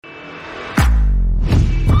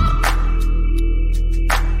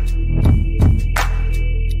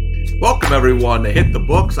Welcome everyone to Hit the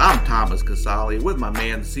Books. I'm Thomas Casale with my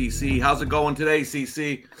man CC. How's it going today,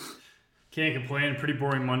 CC? Can't complain. Pretty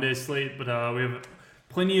boring Monday slate, but we have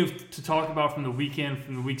plenty to talk about from the weekend,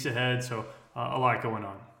 from the weeks ahead. So a lot going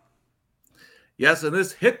on. Yes, and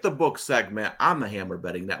this Hit the Book segment on the Hammer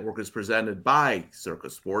Betting Network is presented by Circa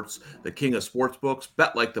Sports, the king of sportsbooks.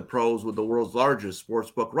 Bet like the pros with the world's largest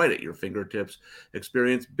sportsbook right at your fingertips.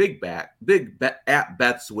 Experience big app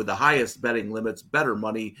bets with the highest betting limits, better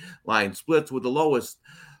money line splits with the lowest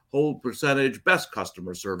hold percentage, best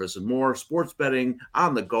customer service, and more. Sports betting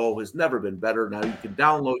on the go has never been better. Now you can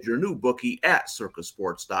download your new bookie at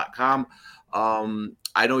circasports.com.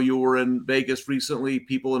 I know you were in Vegas recently.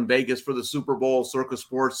 People in Vegas for the Super Bowl. Circa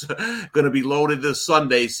Sports going to be loaded this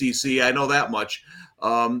Sunday, CC. I know that much.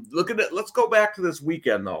 Let's go back to this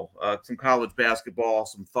weekend, though. Some college basketball,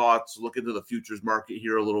 some thoughts. Look into the futures market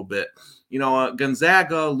here a little bit.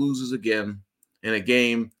 Gonzaga loses again in a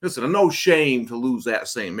game. Listen, no shame to lose at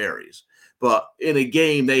St. Mary's, but in a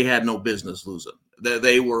game they had no business losing.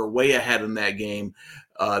 They were way ahead in that game.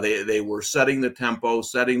 They were setting the tempo,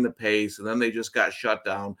 setting the pace, and then they just got shut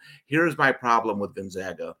down. Here's my problem with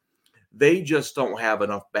Gonzaga. They just don't have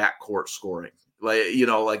enough backcourt scoring.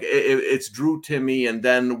 It's Drew Timme, and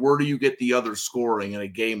then where do you get the other scoring in a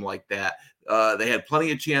game like that? They had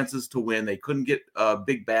plenty of chances to win. They couldn't get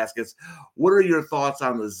big baskets. What are your thoughts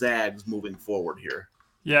on the Zags moving forward here?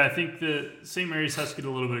 Yeah, I think that St. Mary's has to get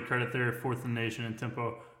a little bit of credit there, fourth in the nation in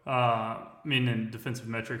tempo. In defensive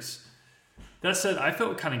metrics. That said, I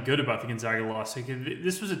felt kind of good about the Gonzaga loss.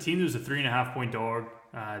 This was a team that was a 3.5-point dog.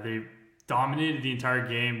 They dominated the entire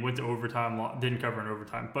game, went to overtime, didn't cover in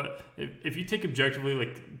overtime. But if you take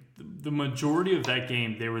objectively, the majority of that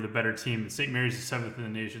game, they were the better team. St. Mary's is 7th in the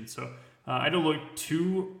nation. So I don't look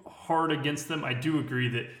too hard against them. I do agree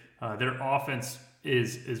that their offense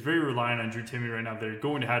is very reliant on Drew Timme right now. They're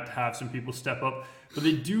going to have some people step up. But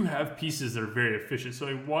they do have pieces that are very efficient.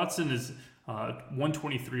 So Watson is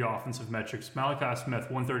 123 offensive metrics. Malachi Smith,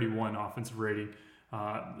 131 offensive rating.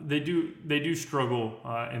 They do struggle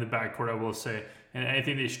in the backcourt, I will say. And I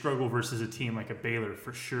think they struggle versus a team like a Baylor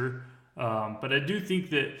for sure. But I do think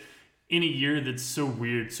that in a year that's so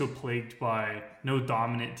weird, so plagued by no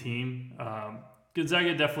dominant team,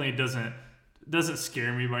 Gonzaga definitely doesn't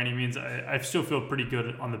scare me by any means. I still feel pretty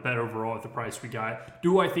good on the bet overall at the price we got.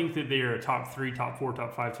 Do I think that they are a top 3, top 4,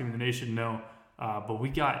 top 5 team in the nation? No. But we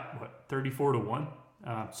got, 34-1?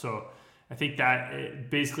 So I think that it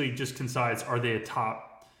basically just coincides, are they a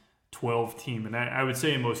top 12 team? And I would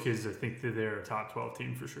say in most cases, I think that they're a top 12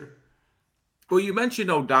 team for sure. Well, you mentioned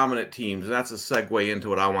no dominant teams, and that's a segue into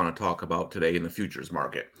what I want to talk about today in the futures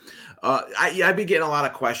market. I've been getting a lot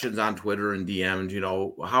of questions on Twitter and DMs,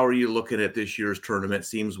 how are you looking at this year's tournament?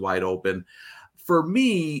 Seems wide open. For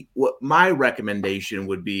me, what my recommendation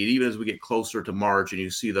would be, even as we get closer to March and you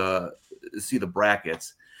see the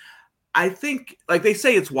brackets, I think, like they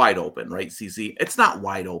say, it's wide open, right, CC? It's not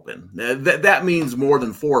wide open. That means more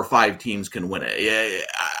than 4 or 5 teams can win it.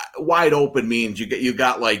 Wide open means you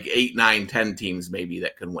got like 8, 9, 10 teams maybe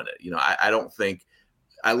that can win it. I don't think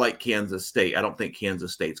I like Kansas State. I don't think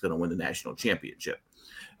Kansas State's going to win the national championship.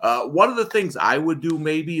 One of the things I would do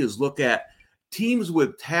maybe is look at teams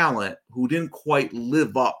with talent who didn't quite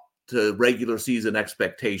live up to regular season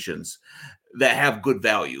expectations that have good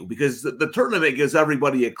value, because the tournament gives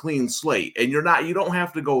everybody a clean slate, and you don't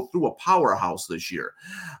have to go through a powerhouse this year.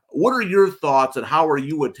 What are your thoughts, and how are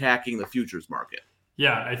you attacking the futures market?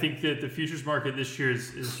 Yeah, I think that the futures market this year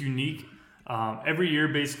is unique. Every year,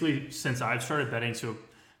 basically, since I've started betting, so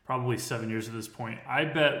probably 7 years at this point, I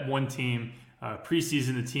bet one team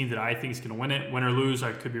preseason, the team that I think is going to win it. Win or lose,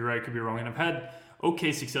 I could be right, could be wrong. And I've had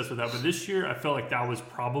okay success with that. But this year, I felt like that was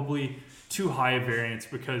probably too high a variance,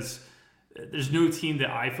 because there's no team that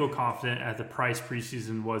I feel confident at the price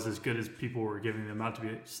preseason was as good as people were giving them out to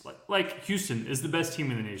be. Like Houston is the best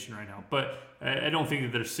team in the nation right now, but I don't think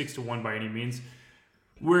that they're 6-1 by any means.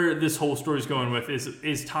 Where this whole story is going with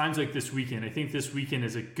is times like this weekend. I think this weekend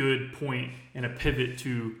is a good point and a pivot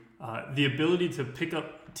to the ability to pick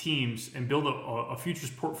up teams and build a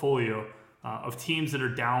futures portfolio of teams that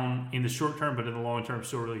are down in the short term, but in the long term,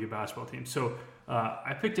 still really good basketball teams. So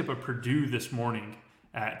I picked up a Purdue this morning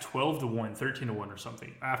at 12-1, 13-1 or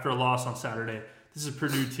something after a loss on Saturday. This is a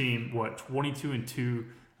Purdue team, 22-2.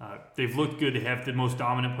 They've looked good. They have the most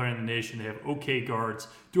dominant player in the nation. They have okay guards.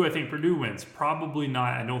 Do I think Purdue wins? Probably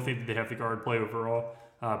not. I don't think that they have the guard play overall.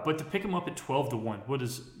 But to pick them up at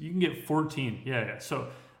 12-1, you can get 14. Yeah. So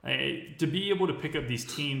to be able to pick up these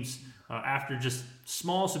teams after just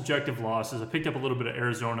small subjective losses, I picked up a little bit of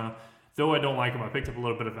Arizona. Though I don't like them, I picked up a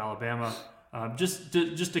little bit of Alabama. just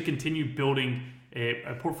to continue building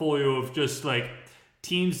a portfolio of just like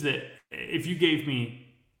teams that if you gave me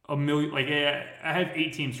a million, like I have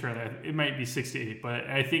 8 teams currently. It might be 6 to 8, but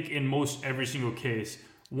I think in most every single case,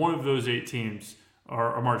 one of those 8 teams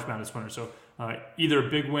are a March Madness winner. So either a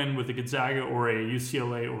big win with a Gonzaga or a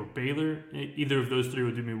UCLA or Baylor, either of those 3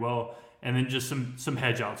 would do me well. And then just some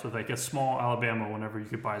hedge outs with like a small Alabama whenever you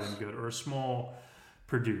could buy them good, or a small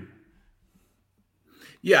Purdue.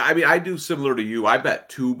 Yeah, I mean, I do similar to you. I bet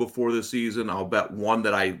 2 before the season. I'll bet one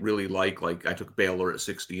that I really like. Like I took Baylor at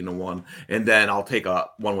 16-1, and then I'll take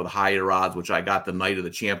one with higher odds, which I got the night of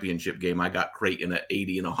the championship game. I got Creighton at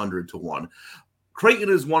 80 and 100-1. Creighton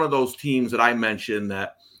is one of those teams that I mentioned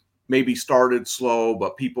that maybe started slow,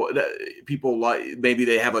 but people like maybe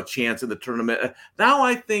they have a chance in the tournament. Now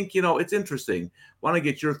I think it's interesting. Want to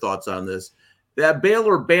get your thoughts on this? That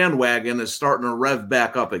Baylor bandwagon is starting to rev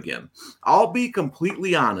back up again. I'll be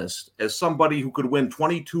completely honest, as somebody who could win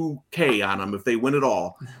 $22K on them if they win it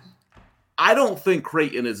all. I don't think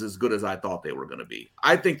Creighton is as good as I thought they were going to be.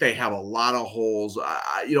 I think they have a lot of holes.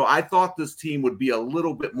 I thought this team would be a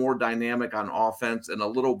little bit more dynamic on offense and a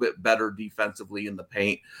little bit better defensively in the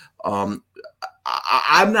paint. I'm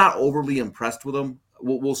not overly impressed with them.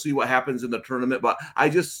 We'll see what happens in the tournament, but I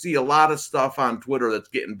just see a lot of stuff on Twitter that's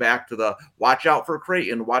getting back to the watch out for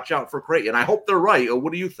Creighton. I hope they're right.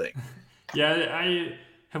 What do you think? Yeah, I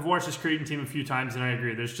have watched this Creighton team a few times, and I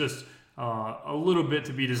agree. There's just a little bit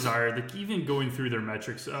to be desired. Like even going through their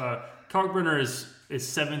metrics, Kalkbrenner is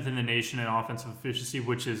 7th in the nation in offensive efficiency,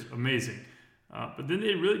 which is amazing. But then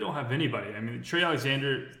they really don't have anybody. I mean, Trey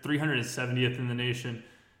Alexander, 370th in the nation.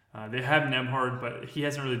 They have Nemhard, but he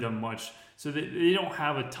hasn't really done much. So they don't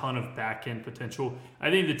have a ton of back-end potential. I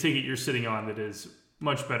think the ticket you're sitting on that is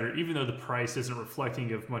much better, even though the price isn't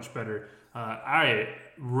reflecting of much better. I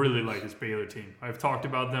really like this Baylor team. I've talked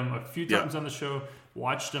about them a few times on the show,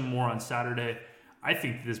 watched them more on Saturday. I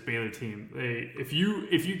think this Baylor team, if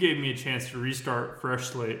you gave me a chance to restart fresh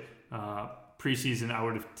slate preseason,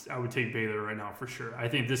 I would take Baylor right now for sure. I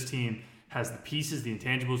think this team has the pieces, the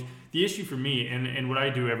intangibles. The issue for me, and what I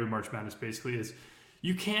do every March Madness basically is,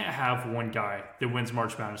 you can't have one guy that wins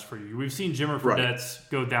March Madness for you. We've seen Jimmer Fredette's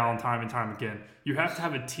go down time and time again. You have to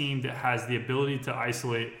have a team that has the ability to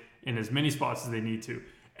isolate in as many spots as they need to.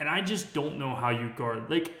 And I just don't know how you guard.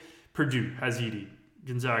 Like, Purdue has Edey.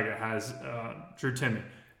 Gonzaga has Drew Timme.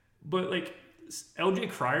 But, like, LJ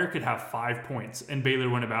Cryer could have 5 points and Baylor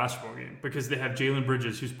win a basketball game because they have Jalen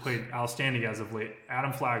Bridges, who's played outstanding as of late.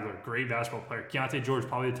 Adam Flagler, great basketball player. Keontae George,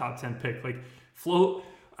 probably the top 10 pick. Like, Flo,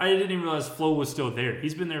 I didn't even realize Flo was still there.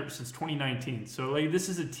 He's been there since 2019. So, like, this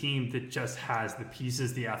is a team that just has the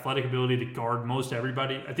pieces, the athletic ability to guard most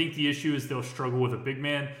everybody. I think the issue is they'll struggle with a big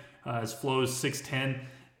man, as Flo's 6'10",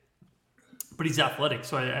 but he's athletic.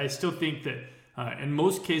 So I still think that in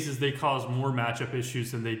most cases they cause more matchup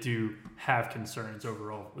issues than they do have concerns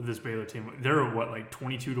overall with this Baylor team. They're like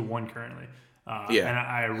 22-1 currently. And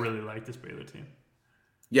I really like this Baylor team.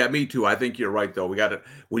 Yeah, me too. I think you're right, though. We got to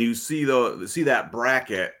when you see that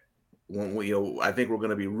bracket. I think we're going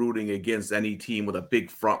to be rooting against any team with a big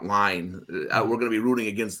front line. We're going to be rooting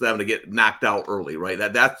against them to get knocked out early, right?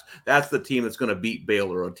 That's the team that's going to beat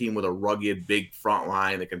Baylor, a team with a rugged, big front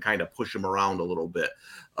line that can kind of push them around a little bit.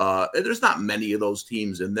 There's not many of those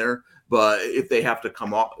teams in there, but if they have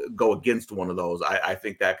to go against one of those, I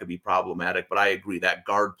think that could be problematic. But I agree that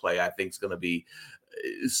guard play, I think, is going to be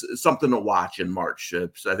something to watch in March.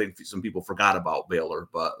 I think some people forgot about Baylor,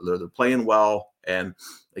 but they're playing well. And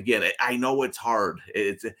again, I know it's hard.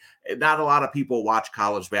 It's not a lot of people watch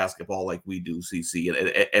college basketball like we do, CC,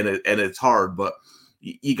 and it's hard. But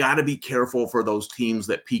you got to be careful for those teams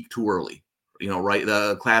that peak too early. Right?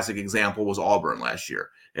 The classic example was Auburn last year.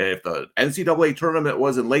 If the NCAA tournament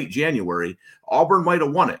was in late January, Auburn might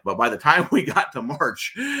have won it. But by the time we got to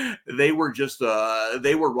March, they were just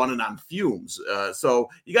they were running on fumes. So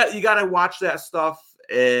you got to watch that stuff,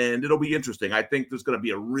 and it'll be interesting. I think there's going to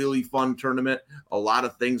be a really fun tournament. A lot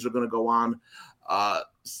of things are going to go on.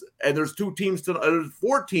 And there's 4 teams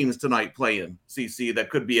tonight playing, CC, that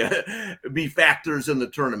could be factors in the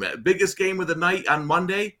tournament. Biggest game of the night on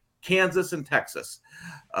Monday, Kansas and Texas.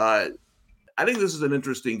 I think this is an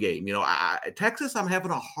interesting game. Texas, I'm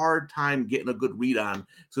having a hard time getting a good read on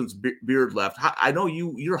since Beard left. I know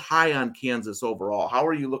you're high on Kansas overall. How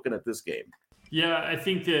are you looking at this game? Yeah, I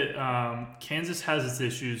think that Kansas has its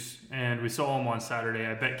issues, and we saw them on Saturday.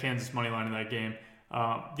 I bet Kansas money line in that game.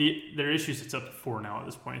 Their issues, it's up to 4 now at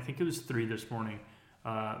this point. I think it was 3 this morning.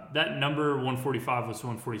 That number 145 was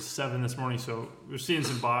 147 this morning, so we're seeing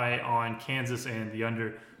some buy on Kansas and the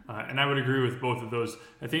under. And I would agree with both of those.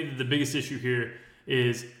 I think that the biggest issue here,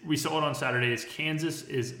 is we saw it on Saturday. Is Kansas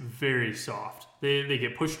is very soft. They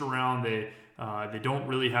get pushed around. They don't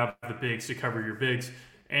really have the bigs to cover your bigs.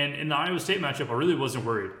 And in the Iowa State matchup, I really wasn't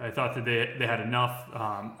worried. I thought that they had enough.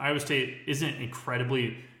 Iowa State isn't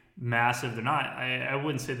incredibly massive. They're not. I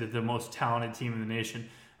wouldn't say that they're the most talented team in the nation.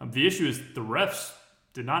 The issue is the refs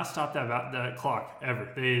did not stop that clock ever.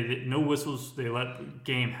 They no whistles. They let the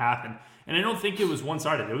game happen. And I don't think it was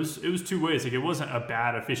one-sided. It was two ways. Like, it wasn't a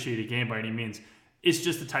bad officiated game by any means. It's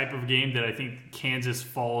just the type of game that I think Kansas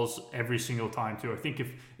falls every single time to. I think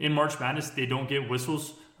if in March Madness they don't get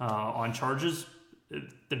whistles on charges,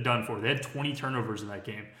 they're done for. They had 20 turnovers in that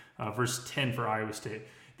game versus 10 for Iowa State.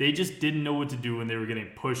 They just didn't know what to do when they were getting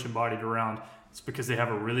pushed and bodied around. It's because they have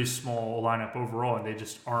a really small lineup overall, and they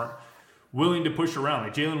just aren't willing to push around.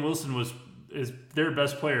 Like, Jalen Wilson is their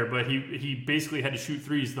best player, but he basically had to shoot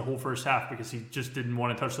threes the whole first half because he just didn't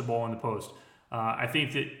want to touch the ball in the post. I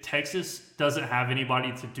think that Texas doesn't have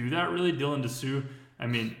anybody to do that, really. Dylan DeSue, I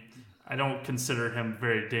mean, I don't consider him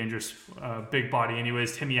very dangerous, big body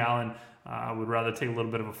anyways. Timmy Allen would rather take a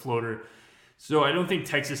little bit of a floater. So I don't think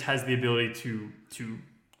Texas has the ability to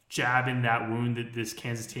jab in that wound that this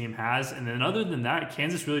Kansas team has. And then other than that,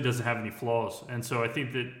 Kansas really doesn't have any flaws. And so I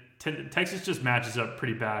think that Texas just matches up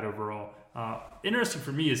pretty bad overall. Interesting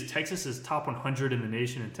for me is Texas is top 100 in the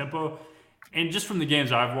nation in tempo. And just from the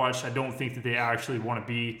games I've watched, I don't think that they actually want to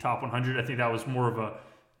be top 100. I think that was more of a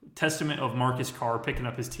testament of Marcus Carr picking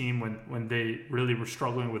up his team when they really were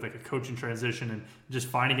struggling with like a coaching transition and just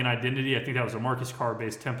finding an identity. I think that was a Marcus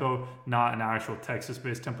Carr-based tempo, not an actual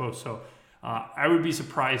Texas-based tempo. So I would be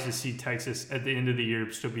surprised to see Texas at the end of the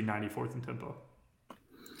year still be 94th in tempo.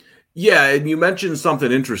 Yeah, and you mentioned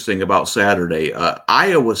something interesting about Saturday.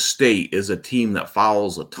 Iowa State is a team that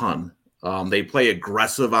fouls a ton. They play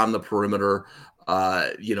aggressive on the perimeter,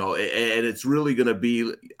 and it's really going to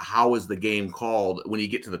be how is the game called when you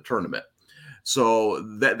get to the tournament. So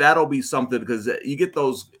that'll be something, because you get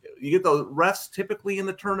those refs typically in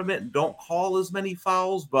the tournament don't call as many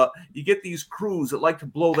fouls, but you get these crews that like to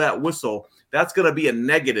blow that whistle. That's going to be a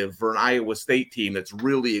negative for an Iowa State team that's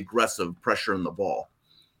really aggressive, pressuring the ball.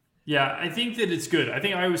 Yeah, I think that it's good. I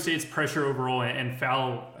think Iowa State's pressure overall and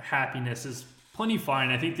foul happiness is plenty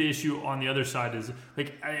fine. I think the issue on the other side is,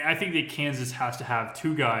 like, I think that Kansas has to have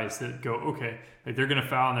two guys that go, okay, like, they're going to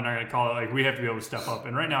foul and they're not going to call it. Like, we have to be able to step up.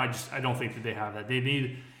 And right now, I don't think that they have that. They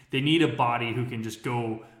need a body who can just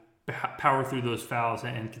go power through those fouls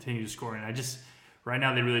and continue to score. And right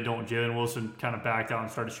now they really don't. Jalen Wilson kind of backed out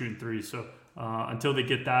and started shooting threes. So until they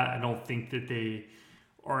get that, I don't think that they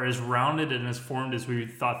are as rounded and as formed as we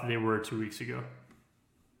thought that they were 2 weeks ago.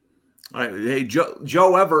 All right. Hey,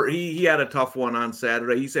 Joe Everett, he had a tough one on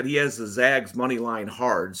Saturday. He said he has the Zags money line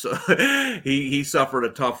hard, so he suffered a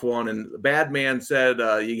tough one. And Bad Man said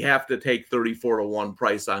you have to take 34-1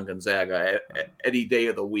 price on Gonzaga any day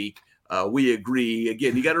of the week. We agree.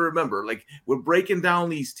 Again, you got to remember, like, we're breaking down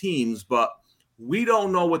these teams, but we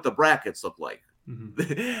don't know what the brackets look like.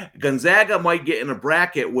 Mm-hmm. Gonzaga might get in a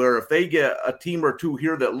bracket where if they get a team or two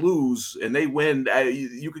here that lose and they win,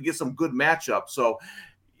 you could get some good matchups. So,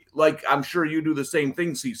 like, I'm sure you do the same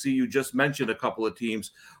thing, CC. You just mentioned a couple of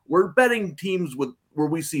teams. We're betting teams where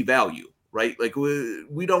we see value, right? Like,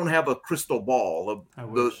 we don't have a crystal ball.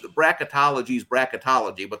 The bracketology is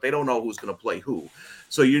bracketology, but they don't know who's going to play who.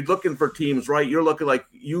 So you're looking for teams, right? You're looking, like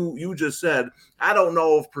you just said, I don't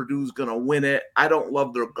know if Purdue's going to win it. I don't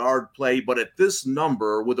love their guard play, but at this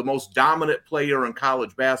number, with the most dominant player in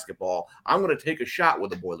college basketball, I'm going to take a shot with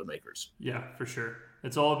the Boilermakers. Yeah, for sure.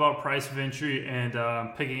 It's all about price of entry and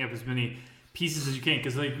picking up as many pieces as you can.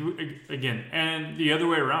 Because, like, again, and the other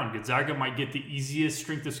way around, Gonzaga might get the easiest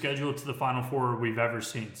strength of schedule to the Final Four we've ever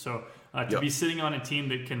seen. So to be sitting on a team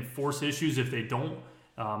that can force issues if they don't,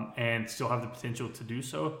 and still have the potential to do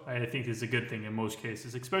so, I think is a good thing in most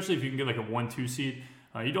cases, especially if you can get like a 1-2 seed.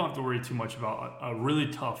 You don't have to worry too much about a really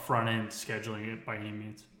tough front end scheduling it by any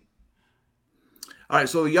means. All right,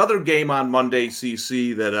 so the other game on Monday,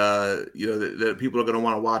 CC, that people are going to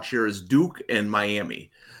want to watch here is Duke and Miami.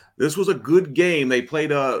 This was a good game. They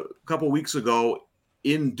played a couple weeks ago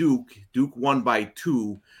in Duke. Duke won by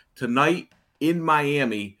 2. Tonight in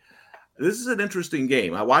Miami, this is an interesting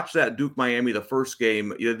game. I watched that Duke-Miami, the first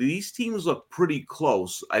game. These teams look pretty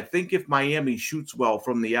close. I think if Miami shoots well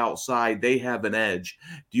from the outside, they have an edge.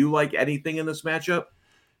 Do you like anything in this matchup?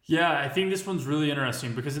 Yeah, I think this one's really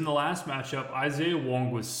interesting because in the last matchup, Isaiah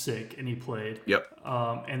Wong was sick and he played. Yep.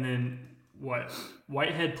 And then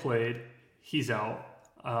Whitehead played. He's out.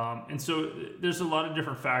 And so there's a lot of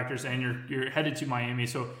different factors, and you're headed to Miami.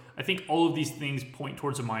 So I think all of these things point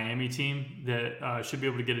towards a Miami team that should be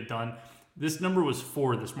able to get it done. This number was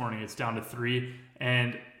 4 this morning. It's down to 3.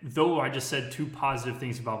 And though I just said 2 positive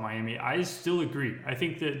things about Miami, I still agree. I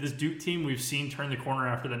think that this Duke team we've seen turn the corner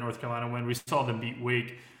after that North Carolina win. We saw them beat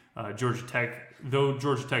Wake, Georgia Tech. Though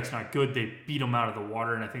Georgia Tech's not good, they beat them out of the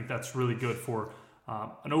water, and I think that's really good for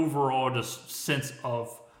an overall just sense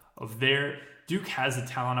of their Duke has the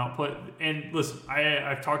talent output. And listen,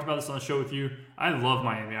 I've talked about this on the show with you. I love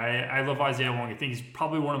Miami. I love Isaiah Wong. I think he's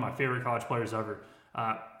probably one of my favorite college players ever.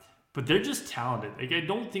 But they're just talented. Like, I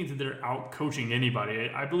don't think that they're out coaching anybody.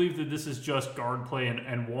 I believe that this is just guard play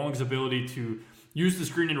and Wong's ability to use the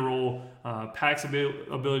screen and roll, Pack's ability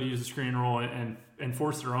to use the screen and roll and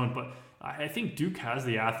force their own. But I think Duke has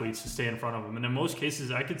the athletes to stay in front of them. And in most cases,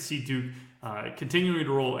 I could see Duke continuing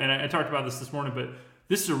to roll. And I talked about this morning, but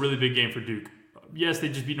this is a really big game for Duke. Yes, they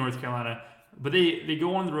just beat North Carolina, but they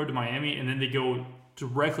go on the road to Miami, and then they go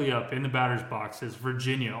directly up in the batter's box as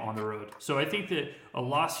Virginia on the road. So I think that a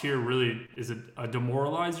loss here really is a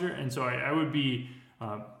demoralizer, and so I would be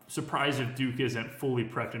surprised if Duke isn't fully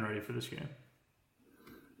prepped and ready for this game.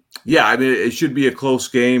 Yeah, I mean, it should be a close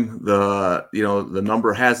game. The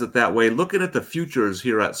number has it that way. Looking at the futures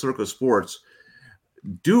here at Circa Sports,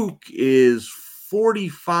 Duke is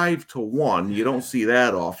 45-1. You don't see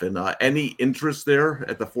that often. Any interest there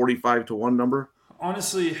at the 45-1 number?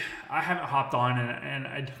 Honestly, I haven't hopped on, and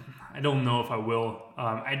I don't know if I will.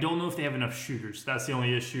 I don't know if they have enough shooters. That's the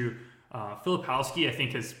only issue. Filipowski, I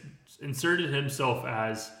think, has inserted himself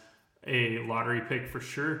as a lottery pick for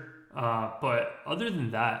sure. But other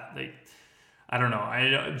than that, I don't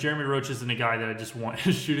know. Jeremy Roach isn't a guy that I just want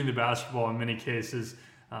shooting the basketball in many cases.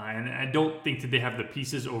 And I don't think that they have the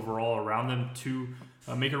pieces overall around them to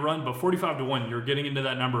make a run. But 45-1, you're getting into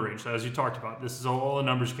that number range. So as you talked about, this is all a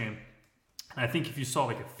numbers game. And I think if you saw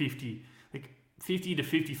a 50 to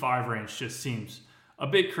 55 range, just seems a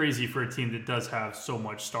bit crazy for a team that does have so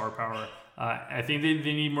much star power. I think they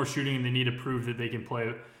need more shooting, and they need to prove that they can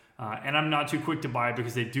play. And I'm not too quick to buy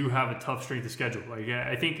because they do have a tough strength of schedule.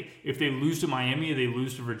 I think if they lose to Miami, they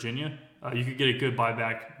lose to Virginia, you could get a good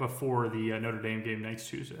buyback before the Notre Dame game next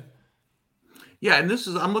Tuesday. Yeah, and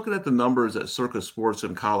I'm looking at the numbers at Circa Sports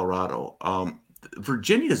in Colorado.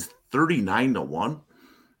 Virginia is 39-1.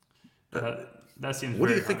 That seems. What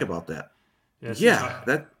do you think about that?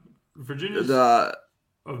 That Virginia's a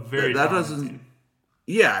very that doesn't. Team.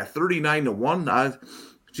 Yeah, 39-1.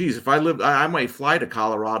 Geez, if I lived, I might fly to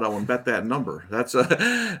Colorado and bet that number. If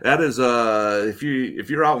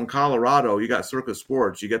you're out in Colorado, you got Circa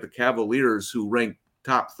Sports, you got the Cavaliers who rank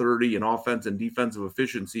top 30 in offense and defensive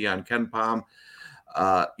efficiency on KenPom.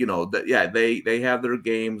 They have their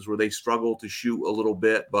games where they struggle to shoot a little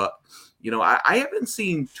bit, but I haven't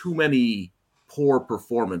seen too many poor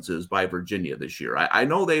performances by Virginia this year. I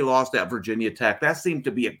know they lost at Virginia Tech. That seemed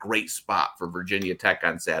to be a great spot for Virginia Tech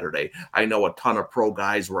on Saturday. I know a ton of pro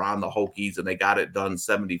guys were on the Hokies and they got it done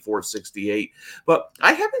 74-68. But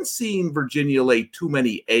I haven't seen Virginia lay too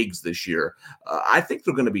many eggs this year. I think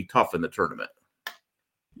they're going to be tough in the tournament.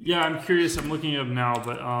 Yeah, I'm curious. I'm looking at them now,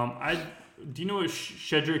 but do you know what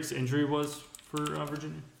Shedrick's injury was for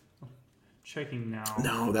Virginia? Checking now.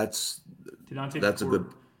 No, that's a good.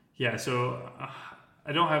 Yeah, so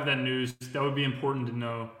I don't have that news. That would be important to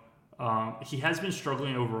know. He has been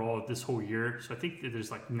struggling overall this whole year, so I think that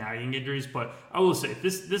there's nagging injuries. But I will say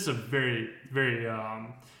this is a very, very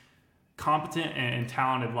competent and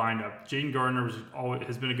talented lineup. Jaden Gardner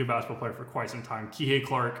has been a good basketball player for quite some time. Kihei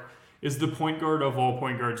Clark is the point guard of all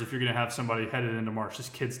point guards. If you're going to have somebody headed into March, this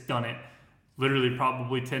kid's done it literally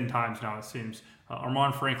probably 10 times now, it seems.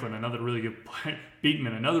 Armand Franklin, another really good player.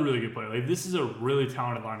 Beekman, another really good player. This is a really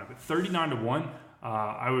talented lineup. At 39-1,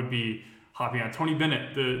 I would be hopping on. Tony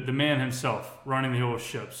Bennett, the man himself, running the whole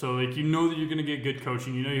ship. So that you're going to get good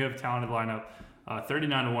coaching. You have a talented lineup.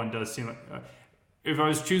 39-1 does seem like. If I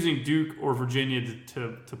was choosing Duke or Virginia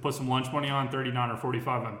to put some lunch money on, 39 or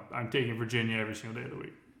 45, I'm taking Virginia every single day of the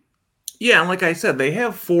week. Yeah, and like I said, they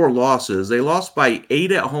have 4 losses. They lost by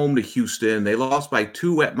 8 at home to Houston. They lost by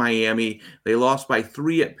 2 at Miami. They lost by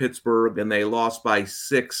 3 at Pittsburgh, and they lost by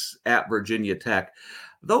 6 at Virginia Tech.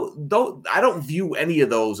 Though I don't view any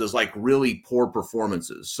of those as really poor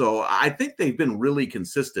performances. So I think they've been really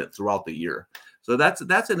consistent throughout the year. So that's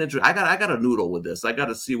an interesting. I got a noodle with this. I got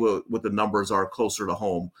to see what the numbers are closer to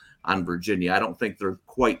home on Virginia. I don't think they're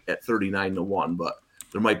quite at 39-1, but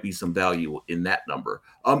there might be some value in that number.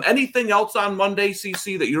 Anything else on Monday,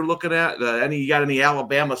 CC, that you're looking at? You got any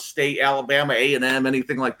Alabama State, Alabama A&M,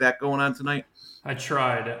 anything like that going on tonight? I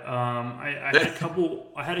tried. I had a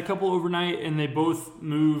couple. I had a couple overnight, and they both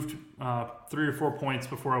moved 3 or 4 points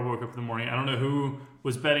before I woke up in the morning. I don't know who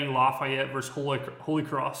was betting Lafayette versus Holy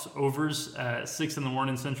Cross overs at 6 in the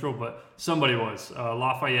morning Central, but somebody was.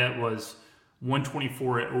 Lafayette was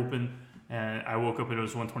 124 at open, and I woke up and it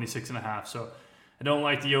was 126.5. So I don't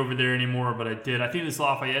like the over there anymore, but I did. I think this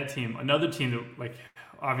Lafayette team, another team that, like,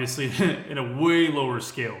 obviously in a way lower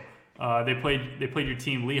scale. They played your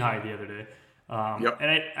team Lehigh the other day. Yep.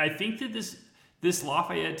 And I think that this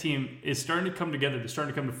Lafayette team is starting to come together. They're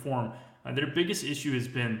starting to come to form. Their biggest issue has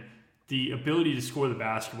been the ability to score the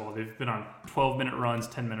basketball. They've been on 12-minute runs,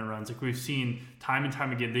 10-minute runs. Like we've seen time and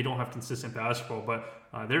time again, they don't have consistent basketball, but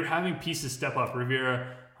they're having pieces step up.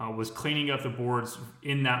 Rivera was cleaning up the boards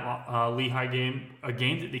in that Lehigh game, a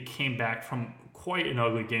game that they came back from quite an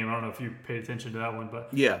ugly game. I don't know if you paid attention to that one, but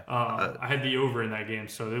yeah, I had the over in that game,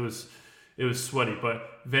 so it was sweaty.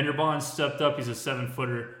 But Vanderbond stepped up. He's a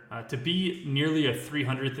 7-footer. To be nearly a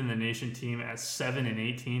 300th in the nation team at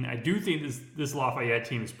 7-18, I do think this Lafayette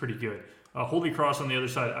team is pretty good. Holy Cross on the other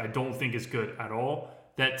side, I don't think is good at all.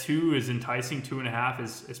 That 2 is enticing.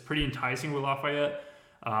 2.5 is pretty enticing with Lafayette.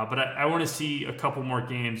 But I want to see a couple more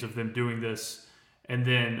games of them doing this and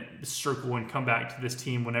then circle and come back to this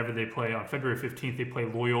team whenever they play. On February 15th, they play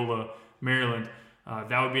Loyola, Maryland.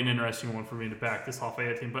 That would be an interesting one for me to back this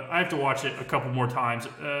Lafayette team. But I have to watch it a couple more times.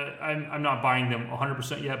 I'm not buying them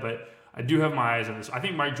 100% yet, but I do have my eyes on this. I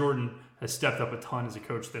think Mike Jordan has stepped up a ton as a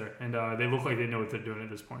coach there, and they look like they know what they're doing at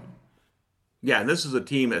this point. Yeah, and this is a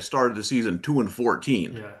team that started the season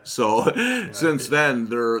 2-14. Yeah. So since then,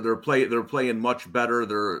 they're playing much better.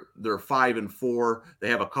 They're 5-4. They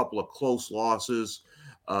have a couple of close losses.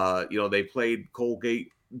 They played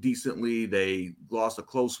Colgate decently. They lost a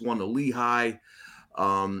close one to Lehigh.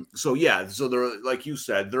 So they're, like you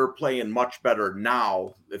said, they're playing much better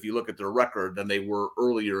now if you look at their record than they were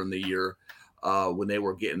earlier in the year when they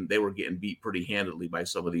were getting beat pretty handily by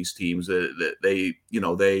some of these teams.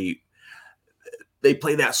 They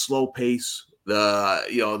play that slow pace.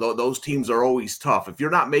 Those teams are always tough. If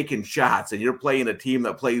you're not making shots and you're playing a team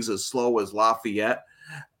that plays as slow as Lafayette,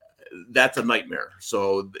 that's a nightmare.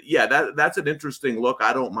 So yeah, that's an interesting look.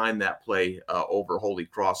 I don't mind that play over Holy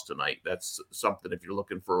Cross tonight. That's something, if you're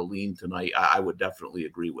looking for a lean tonight, I would definitely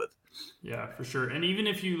agree with. Yeah, for sure. And even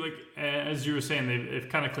if you, like, as you were saying, they've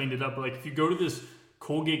kind of cleaned it up. Like if you go to this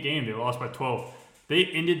Colgate game, they lost by 12. They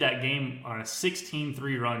ended that game on a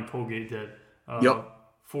 16-3 run. Colgate did.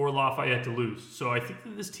 For Lafayette to lose. So I think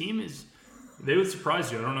that this team they would surprise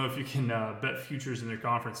you. I don't know if you can bet futures in their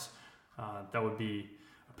conference. That would be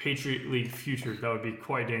a Patriot League future. That would be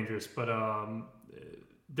quite dangerous. But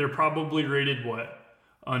they're probably rated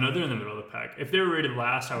another in the middle of the pack. If they were rated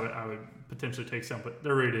last, I would potentially take some. But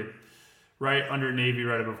they're rated right under Navy,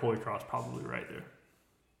 right above Holy Cross, probably right there.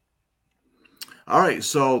 All right,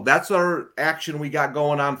 so that's our action we got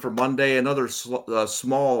going on for Monday. Another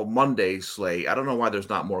small Monday slate. I don't know why there's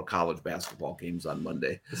not more college basketball games on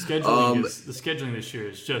Monday. The scheduling this year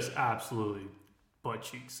is just absolutely butt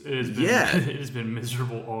cheeks. It has been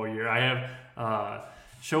miserable all year. I have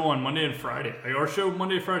show on Monday and Friday. Our show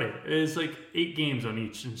Monday and Friday. It's like 8 games on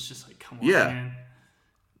each, and it's just like, come on, man.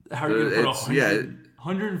 How are you going to put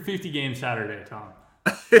 150 games Saturday, Tom?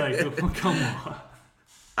 Like, come on.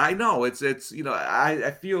 I know it's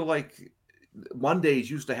I feel like Mondays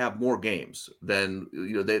used to have more games than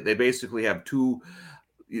they basically have 2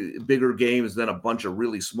 bigger games than a bunch of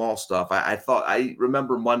really small stuff. I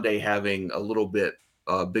remember Monday having a little bit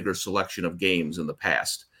bigger selection of games in the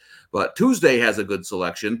past, but Tuesday has a good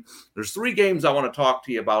selection. There's 3 games I want to talk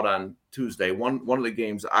to you about on Tuesday. One of the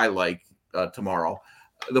games I like tomorrow.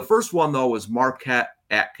 The first one though is Marquette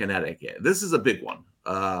at Connecticut. This is a big one.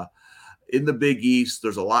 In the Big East,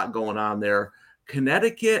 there's a lot going on there.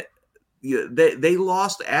 Connecticut, they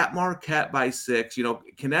lost at Marquette by 6.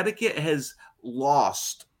 Connecticut has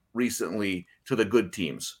lost recently to the good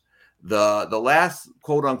teams. The last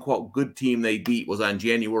quote-unquote good team they beat was on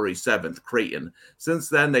January 7th, Creighton. Since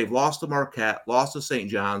then, they've lost to Marquette, lost to St.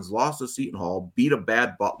 John's, lost to Seton Hall, beat a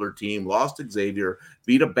bad Butler team, lost to Xavier,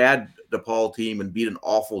 beat a bad DePaul team, and beat an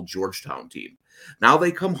awful Georgetown team. Now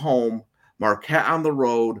they come home, Marquette on the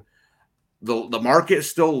road. The market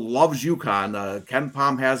still loves UConn. Ken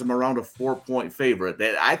Pom has them around a 4-point favorite.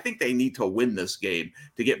 I think they need to win this game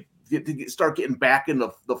to start getting back in the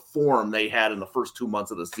form they had in the first 2 months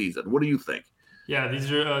of the season. What do you think? Yeah,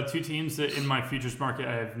 these are 2 teams that in my futures market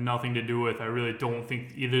I have nothing to do with. I really don't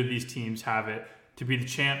think either of these teams have it. to be the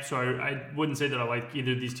champ. So I wouldn't say that I like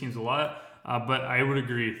either of these teams a lot, but I would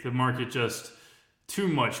agree the market just too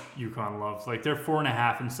much UConn love. Like they're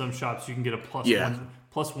 4.5 in some shops. You can get a plus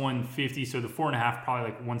 150. So the 4.5 probably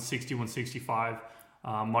like 160, 165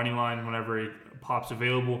 money line whenever it pops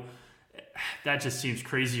available. That just seems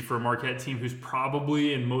crazy for a Marquette team who's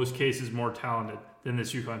probably in most cases more talented than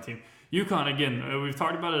this UConn team. UConn, again, we've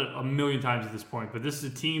talked about it a million times at this point, but this is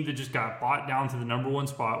a team that just got bought down to the number one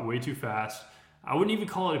spot way too fast. I wouldn't even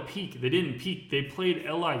call it a peak. They didn't peak. They played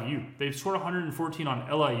LIU. They scored 114 on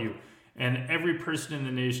LIU. And every person in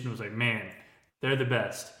the nation was like, man, they're the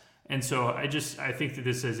best. And so I think that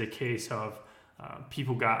this is a case of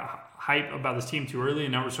people got hype about this team too early,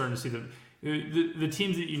 and now we're starting to see the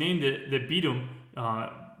teams that you named that beat them.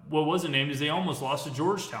 What wasn't named is they almost lost to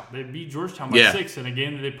Georgetown. They beat Georgetown by 6 in a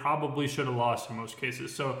game that they probably should have lost in most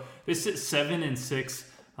cases. So they sit 7-6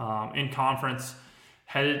 in conference.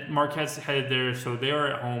 Marquette's headed there, so they are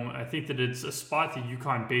at home. I think that it's a spot that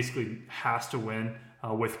UConn basically has to win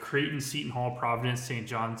with Creighton, Seton Hall, Providence, St.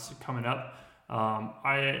 John's coming up.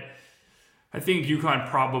 I think UConn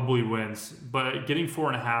probably wins, but getting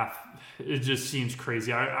 4.5, it just seems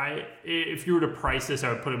crazy. If you were to price this, I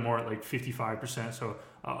would put it more at like 55%. So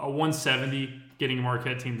a 170, getting a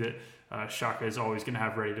Marquette team that Shaka is always going to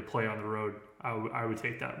have ready to play on the road. I would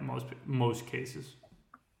take that in most cases.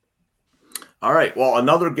 All right. Well,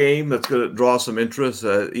 another game that's going to draw some interest.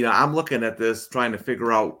 I'm looking at this, trying to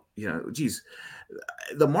figure out,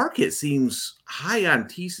 the market seems high on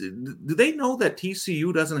TCU. Do they know that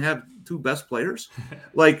TCU doesn't have two best players?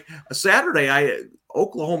 Like Saturday,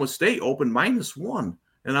 Oklahoma State opened -1,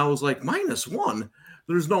 and I was like, -1?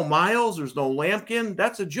 There's no Miles, there's no Lampkin.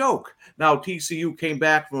 That's a joke. Now TCU came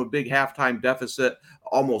back from a big halftime deficit,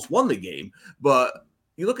 almost won the game. But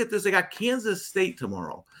you look at this, they got Kansas State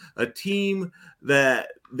tomorrow, a team that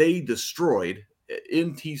they destroyed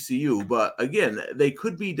in TCU. But again, they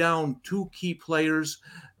could be down two key players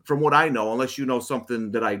from what I know, unless you know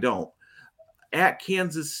something that I don't. At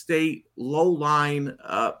Kansas State, low line.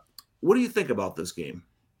 What do you think about this game?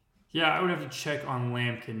 Yeah, I would have to check on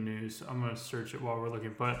Lampkin news. I'm going to search it while we're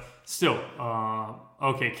looking. But still,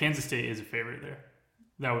 okay, Kansas State is a favorite there.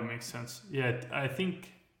 That would make sense. Yeah, I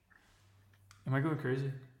think – am I going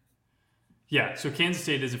crazy? Yeah, so Kansas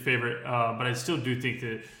State is a favorite, but I still do think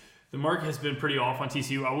that the market has been pretty off on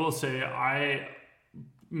TCU. I will say I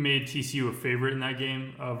made TCU a favorite in that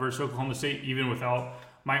game versus Oklahoma State, even without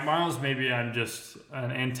Mike Miles. Maybe I'm just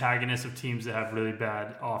an antagonist of teams that have really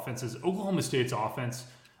bad offenses. Oklahoma State's offense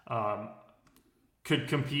could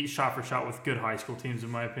compete shot for shot with good high school teams, in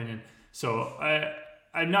my opinion. So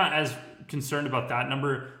I'm not as concerned about that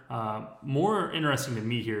number. More interesting to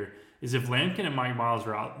me here is if Lampkin and Mike Miles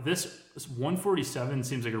are out, this 147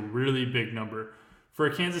 seems like a really big number for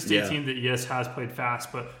a Kansas State team that, yes, has played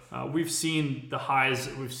fast, but we've seen the highs.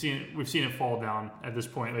 We've seen it fall down at this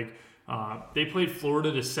point. Like they played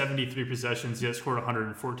Florida to 73 possessions, yet scored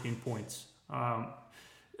 114 points.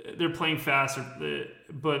 They're playing fast,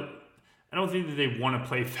 but I don't think that they want to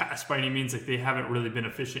play fast by any means. Like they haven't really been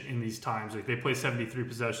efficient in these times. Like they play 73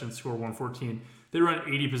 possessions, score 114. They run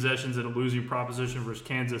 80 possessions in a losing proposition versus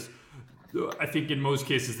Kansas. I think in most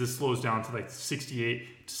cases this slows down to like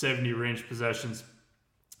 68 to 70 range possessions.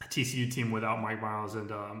 A TCU team without Mike Miles and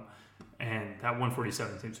that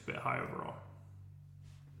 147 seems a bit high overall.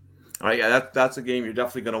 All right, yeah, that's a game you're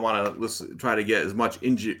definitely going to want to try to get as much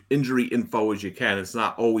injury info as you can. It's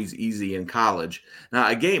not always easy in college. Now,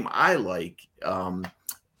 a game I like,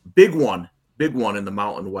 big one in the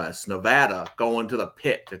Mountain West, Nevada going to the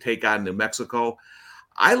pit to take on New Mexico.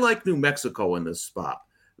 I like New Mexico in this spot.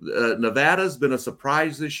 Nevada's been a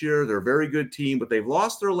surprise this year. They're a very good team, but they've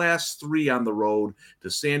lost their last 3 on the road to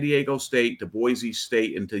San Diego State, to Boise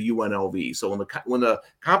State, and to UNLV. So when the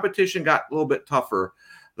competition got a little bit tougher,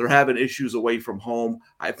 they're having issues away from home.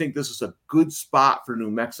 I think this is a good spot for New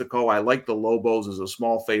Mexico. I like the Lobos as a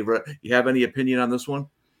small favorite. You have any opinion on this one?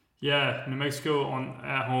 Yeah, New Mexico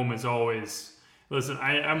at home is always – listen,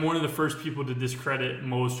 I'm one of the first people to discredit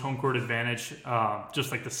most home court advantage, just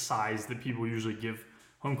like the size that people usually give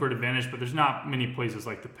home court advantage, but there's not many places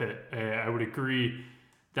like the Pit. I would agree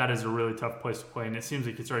that is a really tough place to play, and it seems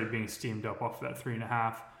like it's already being steamed up off of that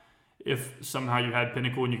 3.5. If somehow you had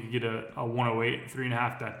Pinnacle and you could get a 108,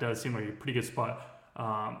 3.5, that does seem like a pretty good spot.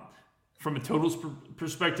 From a totals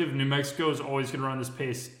perspective, New Mexico is always going to run this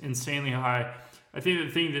pace insanely high. I think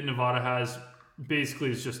the thing that Nevada has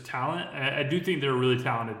basically is just talent. I do think they're a really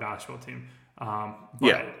talented basketball team.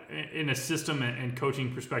 But in a system and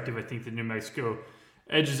coaching perspective, I think that New Mexico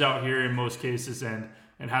edges out here in most cases and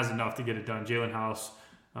has enough to get it done. Jalen House,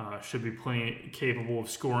 should be capable of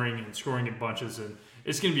scoring and scoring in bunches, and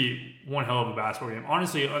it's going to be one hell of a basketball game.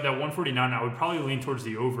 Honestly, that 149, I would probably lean towards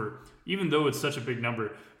the over, even though it's such a big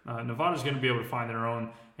number. Nevada's going to be able to find their own,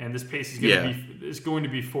 and this pace is going to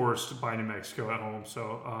be forced by New Mexico at home.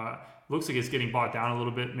 So looks like it's getting bought down a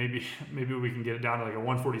little bit. Maybe we can get it down to like a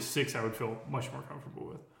 146. I would feel much more comfortable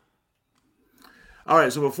with. All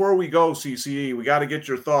right, so before we go, CCE, we got to get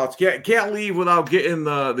your thoughts. Can't leave without getting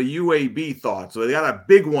the UAB thoughts. So they got a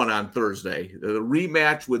big one on Thursday, the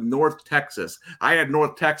rematch with North Texas. I had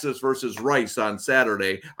North Texas versus Rice on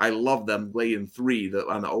Saturday. I love them laying 3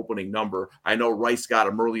 on the opening number. I know Rice got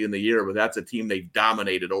them early in the year, but that's a team they've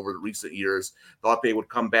dominated over the recent years. Thought they would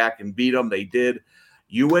come back and beat them. They did.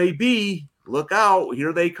 UAB, look out.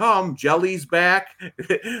 Here they come. Jelly's back.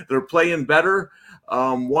 They're playing better.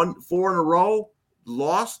 4 in a row.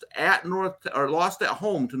 Lost at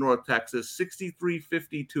home to North Texas,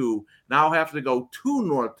 63-52. Now have to go to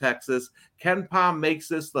North Texas. Ken Pom makes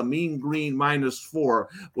this the mean green -4.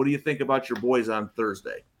 What do you think about your boys on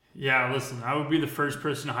Thursday? Yeah, listen, I would be the first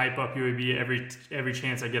person to hype up UAB every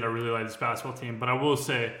chance I get. I really like this basketball team, but I will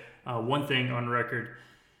say one thing on record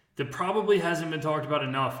that probably hasn't been talked about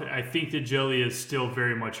enough. I think that Jelly is still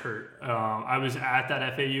very much hurt. I was at that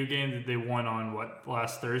FAU game that they won on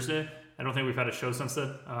last Thursday. I don't think we've had a show since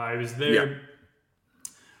then. I was there,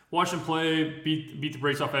 watched them play, beat the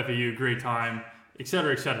brakes off FAU, great time, et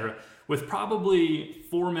cetera, et cetera. With probably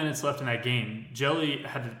 4 minutes left in that game, Jelly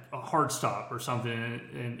had a hard stop or something,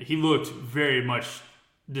 and he looked very much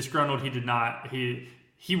disgruntled. He did not.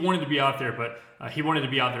 He wanted to be out there, but he wanted to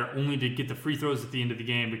be out there only to get the free throws at the end of the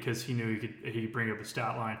game because he knew he could bring up a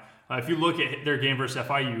stat line. If you look at their game versus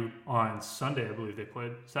FIU on Sunday, I believe they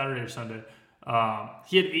played, Saturday or Sunday,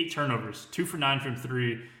 he had 8 turnovers, 2 for 9 from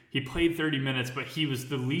 3. He played 30 minutes, but he was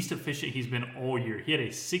the least efficient he's been all year. He had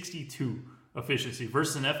a 62 efficiency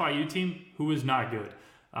versus an FIU team who was not good.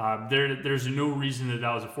 There's no reason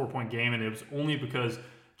that was a 4-point game, and it was only because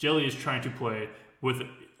Jelly is trying to play with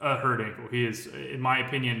a hurt ankle. He is, in my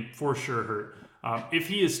opinion, for sure hurt. If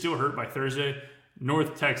he is still hurt by Thursday,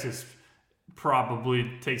 North Texas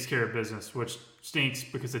probably takes care of business, which stinks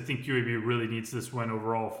because I think UAB really needs this win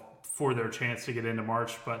overall for their chance to get into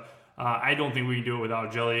March. But I don't think we can do it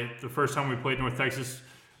without Jelly. The first time we played North Texas,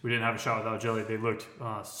 we didn't have a shot without Jelly. They looked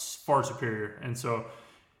far superior. And so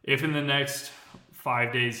if in the next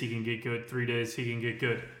 5 days he can get good, 3 days he can get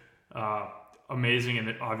good, amazing.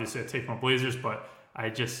 And obviously I take my Blazers, but I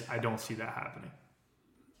don't see that happening.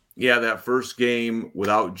 Yeah, that first game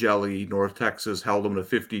without Jelly, North Texas held them to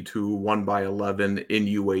 52, won by 11 in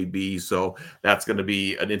UAB. So that's going to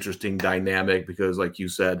be an interesting dynamic because, like you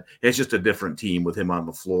said, it's just a different team with him on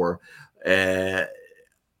the floor.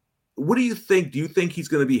 What do you think? Do you think he's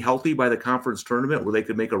going to be healthy by the conference tournament where they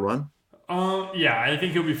could make a run? Yeah, I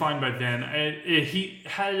think he'll be fine by then. He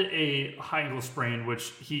had a high ankle sprain,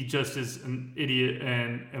 which he just is an idiot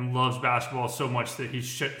and loves basketball so much that he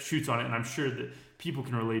shoots on it. And I'm sure that people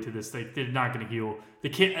can relate to this. They're not going to heal. They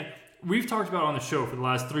can't. We've talked about on the show for the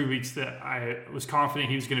last 3 weeks that I was confident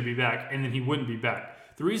he was going to be back, and then he wouldn't be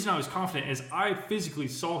back. The reason I was confident is I physically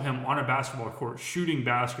saw him on a basketball court shooting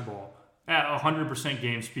basketball at 100%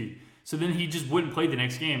 game speed. So then he just wouldn't play the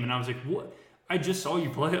next game, and I was like, what? I just saw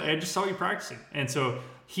you play. I just saw you practicing. And so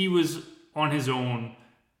he was on his own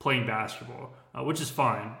playing basketball, which is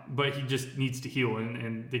fine, but he just needs to heal.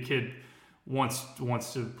 And the kid wants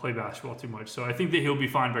to play basketball too much. So I think that he'll be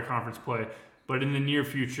fine by conference play. But in the near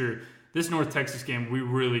future, this North Texas game, we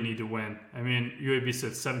really need to win. I mean, UAB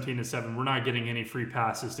said 17-7. We're not getting any free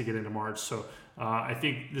passes to get into March. So I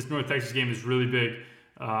think this North Texas game is really big.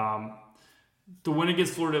 The win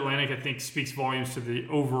against Florida Atlantic, I think, speaks volumes to the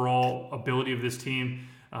overall ability of this team.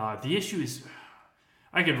 The issue is,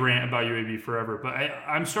 I could rant about UAB forever, but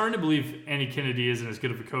I'm starting to believe Andy Kennedy isn't as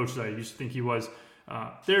good of a coach as I used to think he was.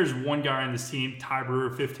 There's one guy on this team, Ty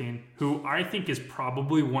Brewer, 15, who I think is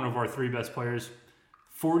probably one of our 3 best players.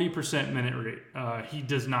 40% minute rate. He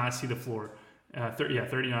does not see the floor.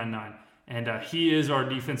 39-9. And he is our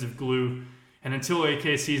defensive glue. And until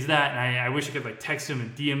AK sees that, and I wish I could text him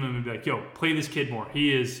and DM him and be like, yo, play this kid more.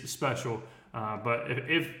 He is special. But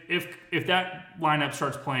if that lineup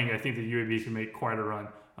starts playing, I think the UAB can make quite a run.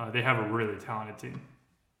 They have a really talented team.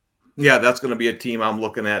 Yeah, that's going to be a team I'm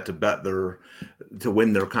looking at to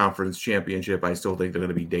win their conference championship. I still think they're going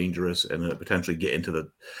to be dangerous and potentially get into the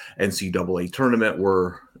NCAA tournament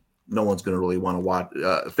where no one's going to really want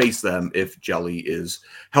to face them if Jelly is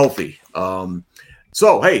healthy.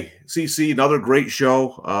 So, hey, CC, another great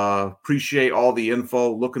show. Appreciate all the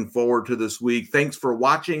info. Looking forward to this week. Thanks for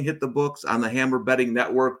watching Hit the Books on the Hammer Betting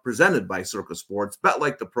Network, presented by Circa Sports. Bet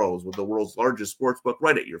like the pros with the world's largest sports book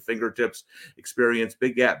right at your fingertips. Experience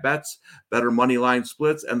big at bets, better money line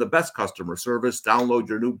splits, and the best customer service. Download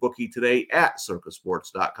your new bookie today at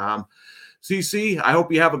circasports.com. CC, I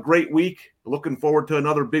hope you have a great week. Looking forward to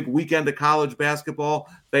another big weekend of college basketball.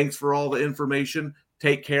 Thanks for all the information.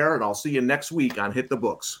 Take care, and I'll see you next week on Hit the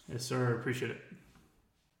Books. Yes, sir. Appreciate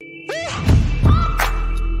it.